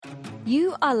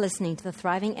You are listening to the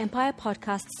Thriving Empire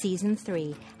Podcast Season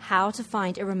 3, How to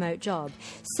Find a Remote Job.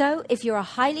 So if you're a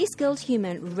highly skilled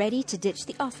human ready to ditch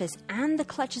the office and the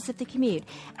clutches of the commute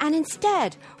and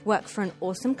instead work for an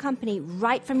awesome company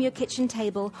right from your kitchen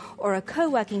table or a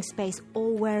co-working space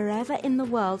or wherever in the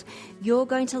world, you're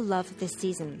going to love this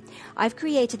season. I've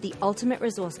created the ultimate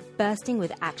resource bursting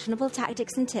with actionable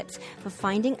tactics and tips for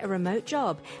finding a remote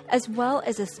job, as well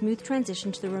as a smooth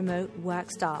transition to the remote work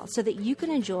style so that you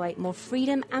can enjoy more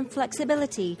freedom and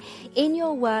flexibility in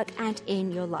your work and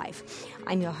in your life.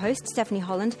 I'm your host, Stephanie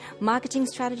Holland, marketing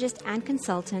strategist and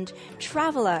consultant,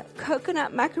 traveler,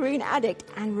 coconut macaroon addict,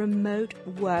 and remote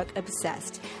work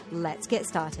obsessed. Let's get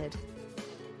started.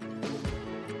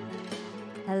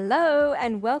 Hello,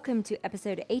 and welcome to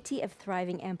episode 80 of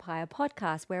Thriving Empire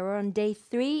Podcast, where we're on day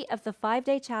 3 of the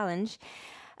 5-day challenge.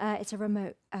 It's a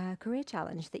remote career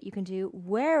challenge that you can do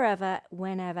wherever,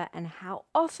 whenever, and how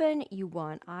often you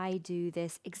want. I do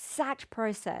this exact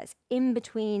process in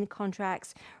between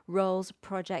contracts, roles,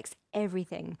 projects,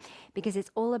 everything, because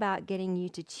it's all about getting you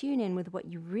to tune in with what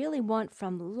you really want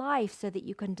from life so that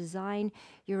you can design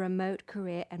your remote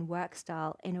career and work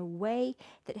style in a way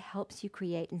that helps you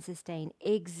create and sustain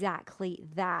exactly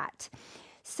that.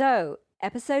 So,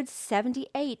 episodes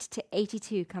 78 to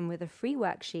 82 come with a free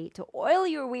worksheet to oil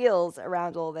your wheels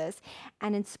around all this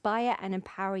and inspire and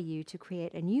empower you to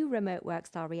create a new remote work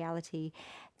style reality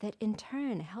that in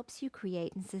turn helps you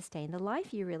create and sustain the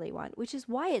life you really want, which is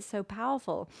why it's so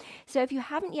powerful. So if you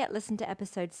haven't yet listened to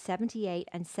episodes 78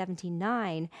 and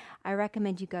 79, I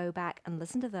recommend you go back and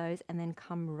listen to those and then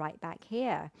come right back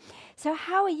here. So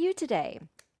how are you today?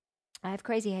 I have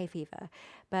crazy hay fever,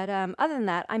 but other than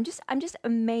that, I'm just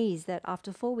amazed that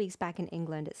after 4 weeks back in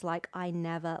England, it's like I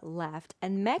never left.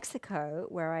 And Mexico,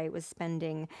 where I was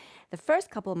spending the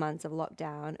first couple of months of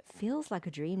lockdown, feels like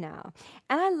a dream now.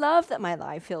 And I love that my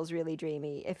life feels really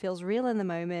dreamy. It feels real in the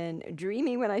moment,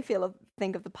 dreamy when I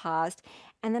think of the past,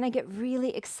 and then I get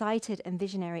really excited and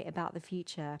visionary about the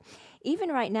future. Even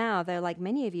right now, though, like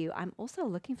many of you, I'm also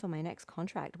looking for my next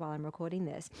contract while I'm recording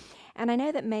this. And I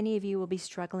know that many of you will be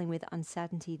struggling with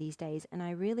uncertainty these days, and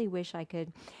I really wish I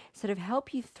could sort of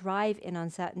help you thrive in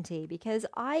uncertainty, because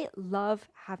I love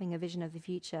having a vision of the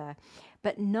future,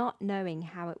 but not knowing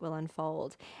how it will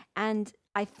unfold. And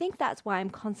I think that's why I'm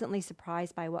constantly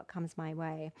surprised by what comes my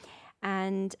way.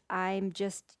 And I'm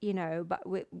just, but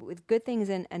with good things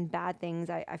and bad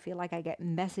things, I feel like I get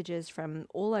messages from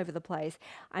all over the place.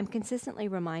 I'm consistently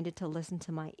reminded to listen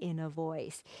to my inner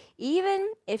voice, even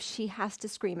if she has to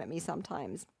scream at me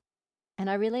sometimes. And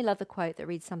I really love the quote that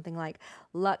reads something like,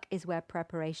 luck is where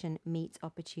preparation meets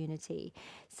opportunity.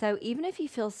 So even if you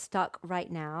feel stuck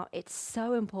right now, it's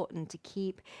so important to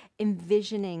keep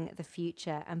envisioning the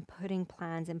future and putting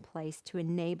plans in place to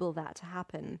enable that to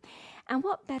happen. And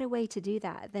what better way to do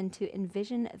that than to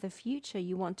envision the future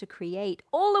you want to create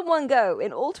all in one go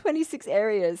in all 26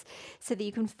 areas so that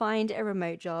you can find a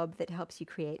remote job that helps you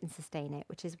create and sustain it,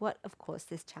 which is what, of course,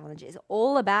 this challenge is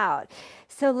all about.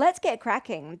 So let's get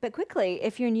cracking. But quickly,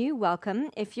 if you're new,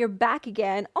 welcome. If you're back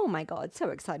again, oh my God, so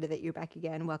excited that you're back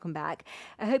again. Welcome back.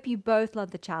 I hope you both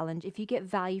love the challenge. If you get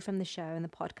value from the show and the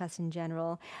podcast in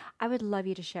general, I would love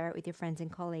you to share it with your friends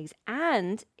and colleagues.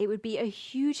 And it would be a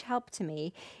huge help to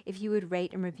me if you would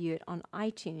rate and review it on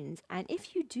iTunes. And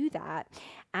if you do that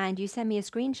and you send me a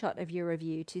screenshot of your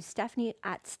review to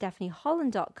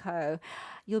stephanie@stephanieholland.co,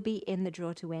 you'll be in the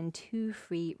draw to win 2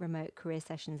 free remote career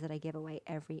sessions that I give away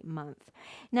every month.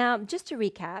 Now, just to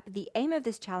recap, the aim of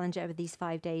this challenge over these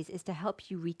 5 days is to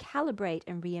help you recalibrate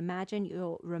and reimagine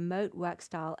your remote work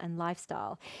style and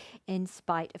lifestyle in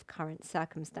spite of current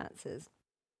circumstances.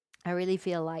 I really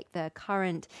feel like the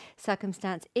current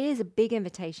circumstance is a big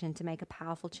invitation to make a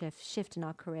powerful shift in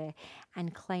our career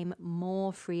and claim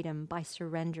more freedom by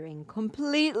surrendering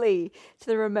completely to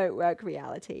the remote work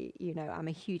reality. I'm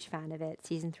a huge fan of it.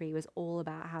 Season 3 was all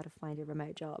about how to find a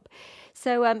remote job.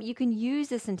 So you can use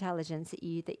this intelligence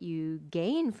that you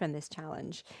gain from this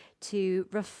challenge to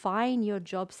refine your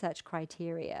job search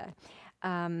criteria.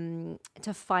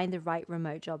 To find the right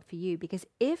remote job for you. Because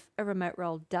if a remote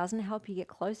role doesn't help you get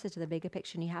closer to the bigger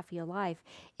picture you have for your life,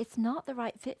 it's not the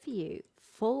right fit for you.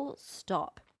 Full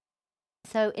stop.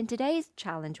 So in today's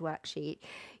challenge worksheet,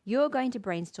 you're going to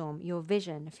brainstorm your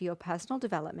vision for your personal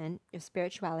development, your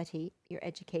spirituality, your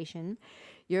education,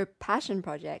 your passion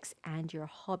projects, and your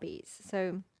hobbies.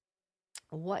 So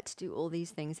what do all these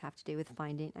things have to do with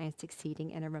finding and succeeding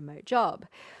in a remote job?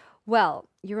 Well,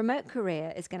 your remote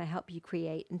career is going to help you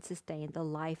create and sustain the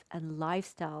life and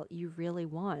lifestyle you really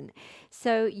want.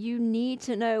 So, you need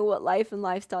to know what life and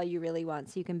lifestyle you really want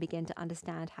so you can begin to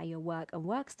understand how your work and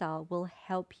work style will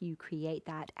help you create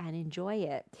that and enjoy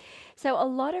it. So, a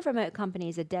lot of remote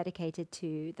companies are dedicated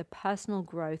to the personal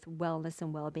growth, wellness,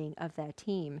 and well being of their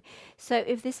team. So,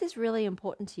 if this is really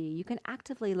important to you, you can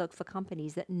actively look for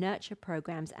companies that nurture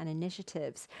programs and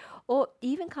initiatives, or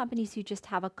even companies who just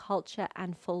have a culture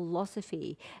and philosophy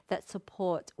that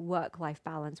support work life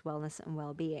balance, wellness, and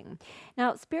well being.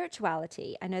 Now,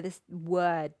 spirituality, I know this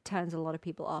word turns a lot of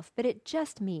people off, but it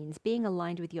just means being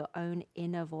aligned with your own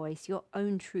inner voice, your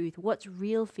own truth, what's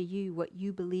real for you, what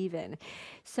you believe in,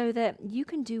 so that you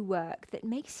can do work that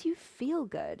makes you feel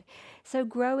good. So,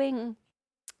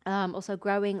 also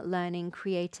growing, learning,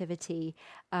 creativity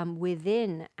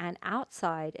within and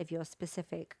outside of your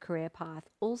specific career path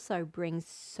also brings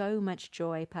so much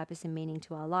joy, purpose, and meaning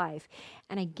to our life.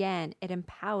 And again, it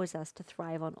empowers us to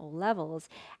thrive on all levels,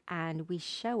 and we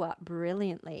show up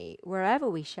brilliantly wherever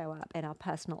we show up in our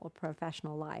personal or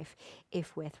professional life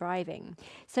if we're thriving.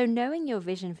 So, knowing your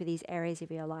vision for these areas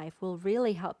of your life will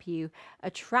really help you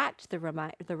attract the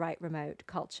right remote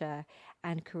culture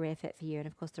and career fit for you, and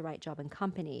of course the right job and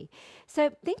company.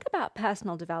 So think about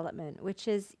personal development, which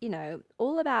is,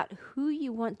 all about who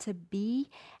you want to be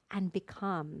and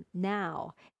become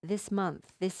now, this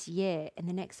month, this year, in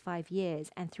the next 5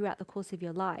 years, and throughout the course of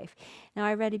your life. Now,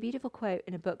 I read a beautiful quote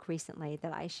in a book recently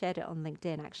that I shared it on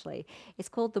LinkedIn. Actually, it's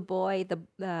called "The Boy,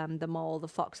 the Mole, the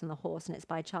Fox, and the Horse," and it's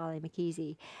by Charlie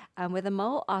McKeesy, where the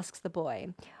mole asks the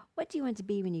boy, "What do you want to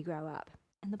be when you grow up?"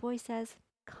 And the boy says,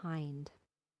 "Kind."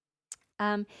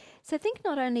 Um, so think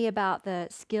not only about the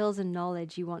skills and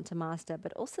knowledge you want to master,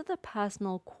 but also the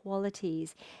personal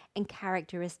qualities and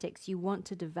characteristics you want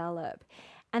to develop.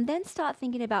 And then start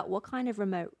thinking about what kind of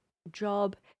remote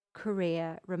job,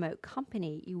 career, remote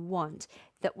company you want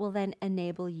that will then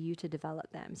enable you to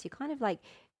develop them. So you're kind of like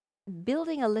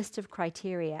building a list of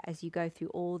criteria as you go through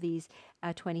all these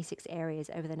 26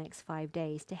 areas over the next 5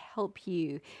 days to help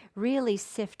you really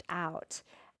sift out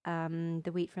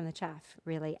the wheat from the chaff,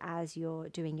 really, as you're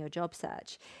doing your job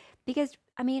search. Because,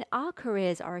 I mean, our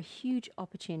careers are a huge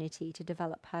opportunity to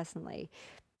develop personally.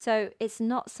 So it's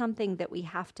not something that we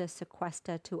have to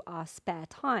sequester to our spare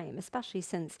time, especially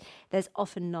since there's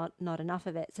often not enough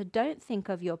of it. So don't think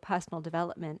of your personal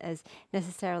development as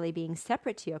necessarily being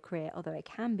separate to your career, although it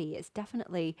can be. It's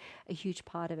definitely a huge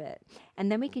part of it.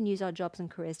 And then we can use our jobs and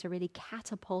careers to really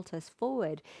catapult us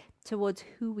forward towards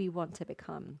who we want to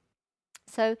become.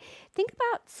 So think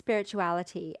about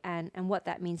spirituality and what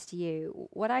that means to you.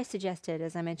 What I suggested,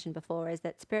 as I mentioned before, is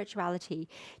that spirituality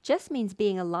just means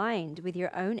being aligned with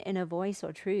your own inner voice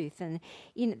or truth. And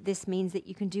this means that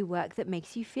you can do work that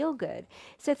makes you feel good.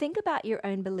 So think about your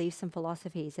own beliefs and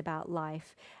philosophies about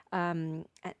life.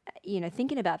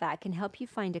 Thinking about that can help you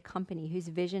find a company whose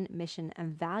vision, mission,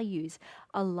 and values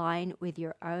align with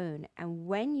your own. And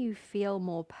when you feel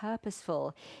more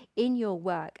purposeful in your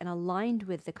work and aligned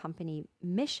with the company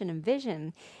mission and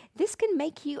vision, this can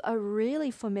make you a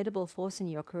really formidable force in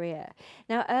your career.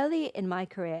 Now, early in my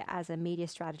career as a media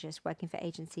strategist working for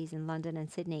agencies in London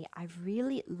and Sydney, I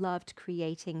really loved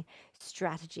creating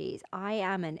strategies. I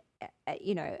am an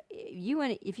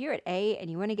if you're at A and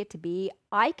you want to get to B,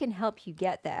 I can help you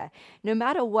get there. No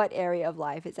matter what area of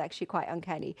life, it's actually quite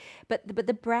uncanny. But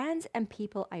the brands and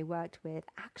people I worked with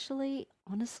actually,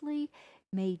 honestly,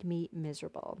 made me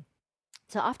miserable.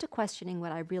 So after questioning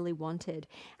what I really wanted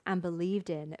and believed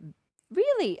in,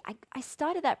 really, I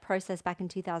started that process back in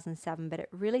 2007, but it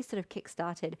really sort of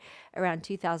kick-started around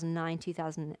 2009,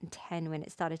 2010 when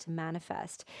it started to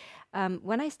manifest.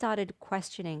 When I started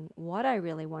questioning what I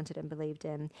really wanted and believed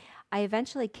in, I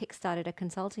eventually kick-started a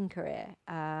consulting career.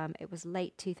 It was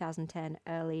late 2010,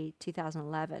 early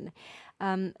 2011,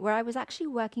 where I was actually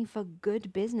working for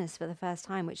good business for the first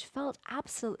time, which felt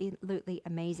absolutely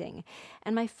amazing.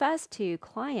 And my first two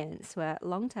clients were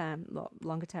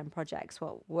longer term projects,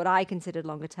 well, what I considered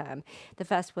longer term. The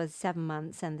first was 7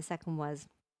 months, and the second was,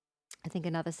 I think,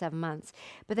 another 7 months.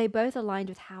 But they both aligned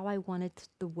with how I wanted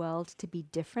the world to be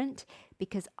different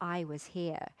because I was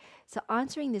here. So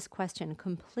answering this question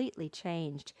completely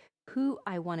changed who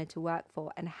I wanted to work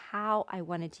for and how I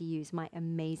wanted to use my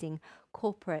amazing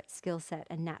corporate skill set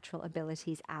and natural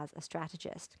abilities as a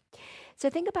strategist. So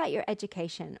think about your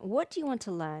education. What do you want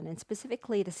to learn, and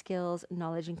specifically the skills,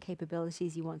 knowledge, and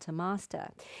capabilities you want to master?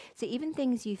 So even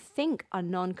things you think are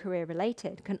non-career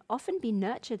related can often be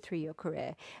nurtured through your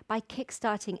career by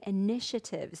kickstarting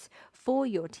initiatives for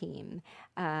your team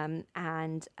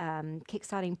and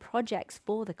kickstarting projects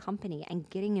for the company and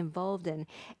getting involved in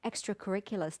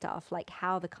extracurricular stuff like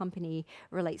how the company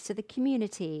relates to the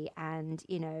community and,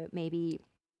 maybe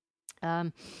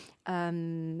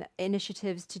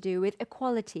initiatives to do with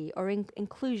equality or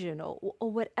inclusion or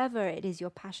whatever it is you're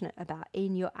passionate about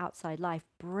in your outside life.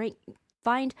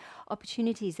 Find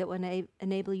opportunities that will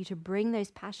enable you to bring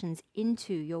those passions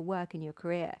into your work and your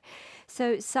career.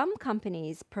 So some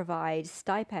companies provide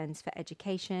stipends for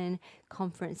education,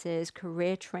 conferences,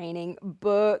 career training,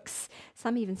 books.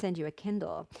 Some even send you a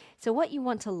Kindle. So what you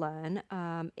want to learn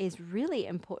is really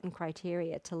important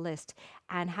criteria to list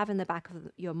and have in the back of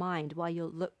your mind while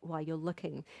you're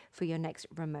looking for your next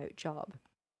remote job.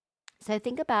 So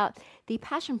think about the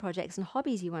passion projects and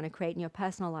hobbies you want to create in your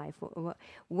personal life,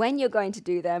 when you're going to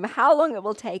do them, how long it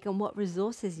will take, and what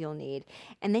resources you'll need.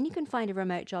 And then you can find a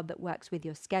remote job that works with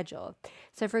your schedule.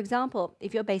 So for example,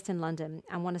 if you're based in London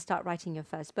and want to start writing your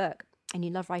first book, and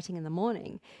you love writing in the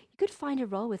morning, you could find a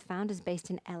role with founders based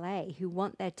in LA who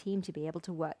want their team to be able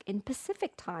to work in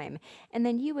Pacific time. And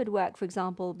then you would work, for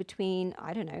example, between,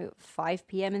 5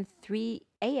 p.m. and 3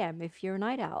 a.m. if you're a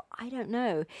night owl. I don't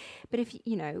know. But if,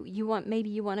 you want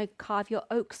to carve your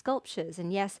oak sculptures.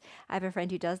 And yes, I have a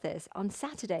friend who does this on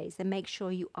Saturdays, then make sure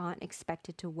you aren't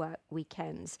expected to work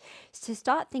weekends. So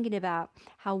start thinking about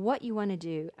how what you want to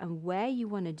do and where you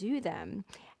want to do them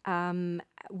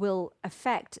will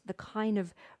affect the kind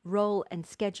of role and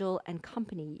schedule and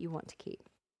company you want to keep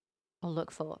or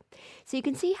look for. So you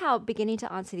can see how beginning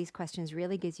to answer these questions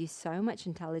really gives you so much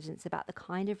intelligence about the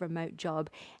kind of remote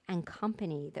job and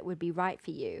company that would be right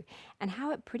for you, and how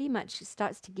it pretty much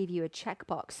starts to give you a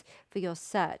checkbox for your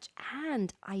search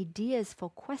and ideas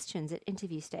for questions at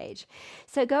interview stage.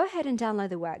 So go ahead and download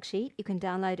the worksheet. You can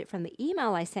download it from the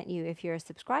email I sent you if you're a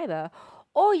subscriber,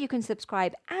 or you can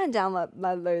subscribe and download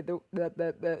the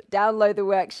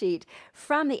worksheet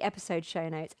from the episode show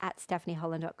notes at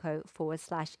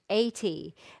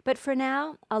stephanieholland.co/80. But for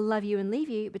now, I'll love you and leave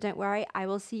you. But don't worry, I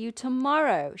will see you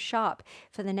tomorrow sharp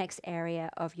for the next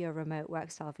area of your remote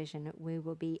work style vision. We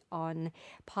will be on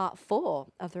part 4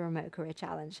 of the Remote Career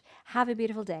Challenge. Have a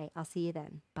beautiful day. I'll see you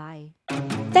then. Bye.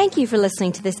 Thank you for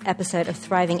listening to this episode of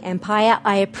Thriving Empire.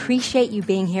 I appreciate you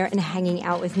being here and hanging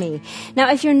out with me. Now,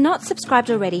 if you're not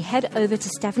subscribed already, head over to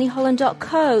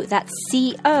stephanieholland.co, that's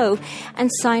C-O,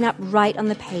 and sign up right on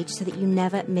the page so that you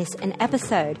never miss an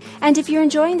episode. And if you're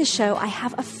enjoying the show, I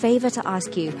have a favor to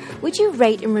ask you. Would you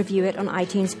rate and review it on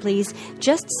iTunes, please?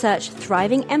 Just search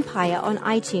Thriving Empire on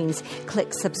iTunes.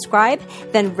 Click subscribe,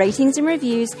 then ratings and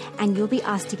reviews, and you'll be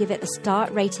asked to give it a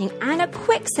star rating and a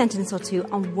quick sentence or two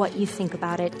on what you think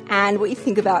about it and what you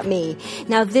think about me.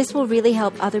 Now, this will really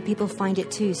help other people find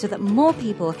it too, so that more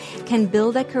people can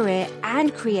build their career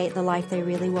and create the life they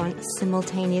really want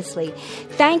simultaneously.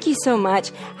 Thank you so much.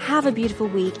 Have a beautiful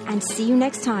week, and see you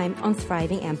next time on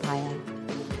Thriving Empire.